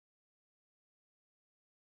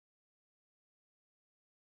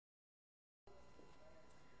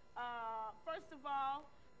First of all,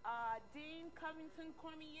 Dean Covington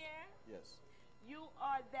Cormier. Yes. You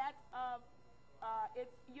are that of,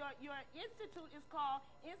 your institute is called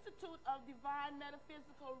Institute of Divine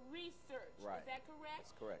Metaphysical Research. Right. Is that correct?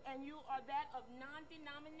 That's correct. And you are that of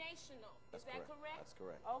non-denominational. Is that correct? That's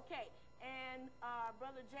correct. Okay. And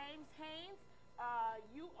Brother James Haynes,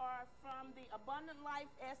 you are from the Abundant Life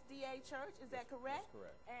SDA Church. Is that correct? That's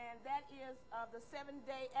correct. And that is of the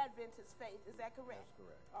Seventh-day Adventist faith. Is that correct? That's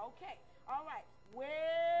correct. Okay. All right.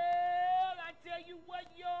 Well, I tell you what,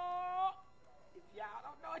 y'all. If y'all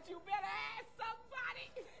don't know it, you better ask somebody.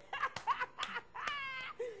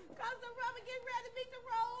 Because the rubber getting ready to meet the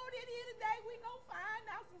road. At the end of the day, we going to find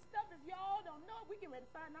out some stuff. If y'all don't know it, we getting ready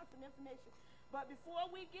to find out some information. But before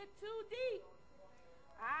we get too deep,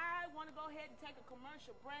 I want to go ahead and take a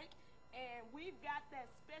commercial break. And we've got that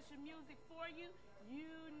special music for you. You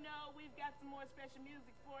know we've got some more special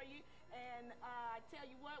music for you. And I tell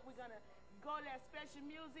you what, we're going to go to that special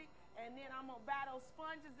music. And then I'm going to buy those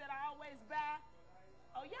sponges that I always buy.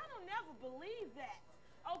 Oh, y'all don't never believe that.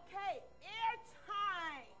 Okay,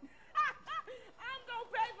 airtime. I'm going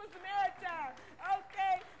to pay for some airtime.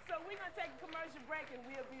 Okay, so we're going to take a commercial break and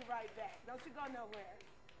we'll be right back. Don't you go nowhere.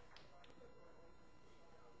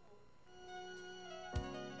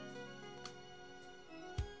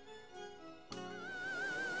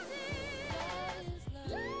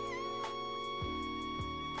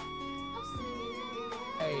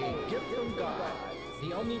 A gift from God,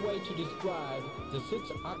 the only way to describe the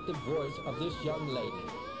 6-octave voice of this young lady.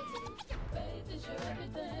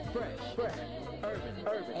 Fresh,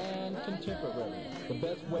 urban, and contemporary, the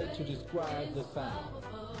best way to describe the sound.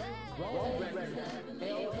 Raw Records,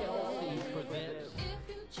 LLC presents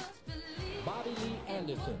Bobby Lee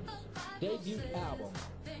Anderson's debut album,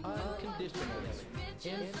 Unconditionally,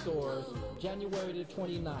 in stores January the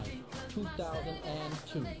 29th,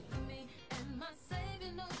 2002.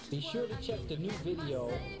 Be sure to check the new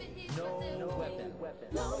video, No Weapon.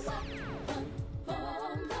 No weapon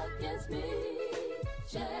formed against me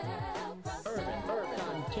shall prosper. Urban,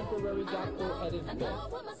 contemporary gospel at its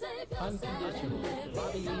best. Unconditional,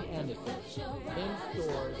 Bobby Lee Anderson. In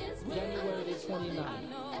stores, January the 29th.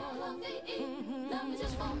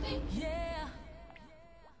 Yeah.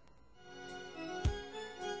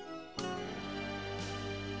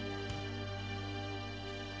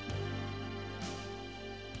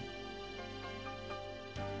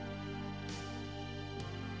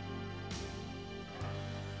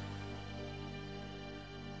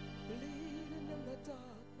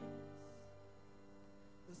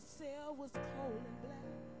 Was cold and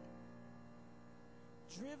black,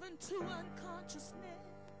 driven to unconsciousness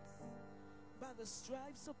by the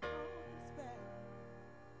stripes upon his back.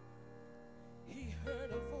 He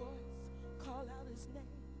heard a voice call out his name.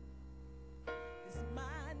 His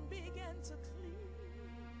mind began to clear,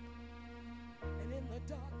 and in the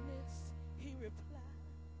darkness he replied,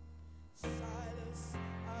 Silas,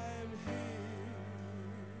 I am here.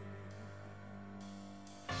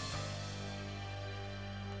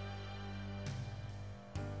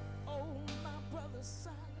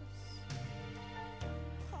 Silas,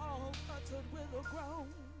 Paul uttered with a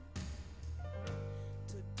groan,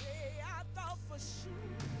 today I thought for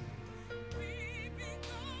sure we'd be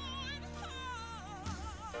going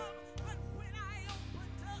home, but when I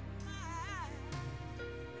opened up my eyes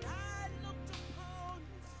and I looked upon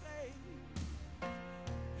his face,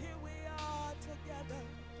 here we are together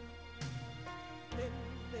in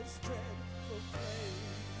this dreadful place.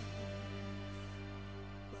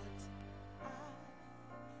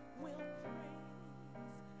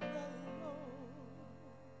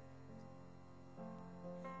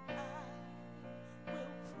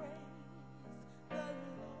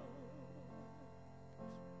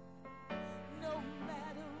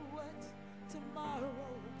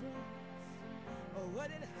 What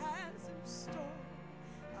it has in store,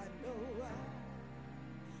 I know